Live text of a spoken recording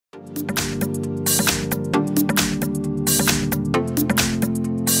Here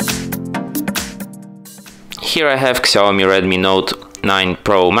I have Xiaomi Redmi Note 9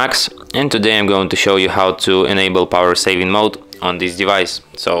 Pro Max, and today I'm going to show you how to enable power saving mode on this device.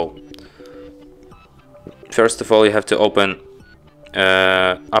 So first of all, you have to open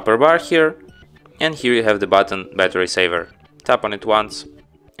upper bar here, and here you have the button battery saver. Tap on it once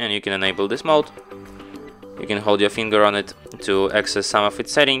and you can enable this mode. You can hold your finger on it to access some of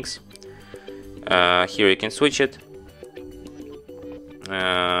its settings. Here you can switch it.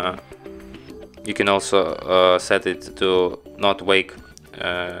 You can also set it to not wake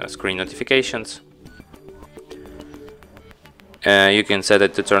screen notifications. You can set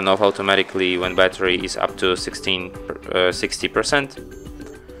it to turn off automatically when battery is up to 60%,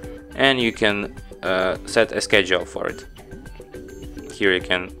 and you can set a schedule for it. Here you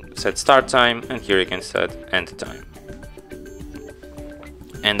can set start time, and here you can set end time.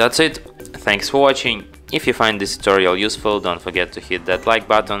 And that's it. Thanks for watching. If you find this tutorial useful, don't forget to hit that like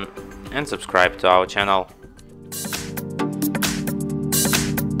button and subscribe to our channel.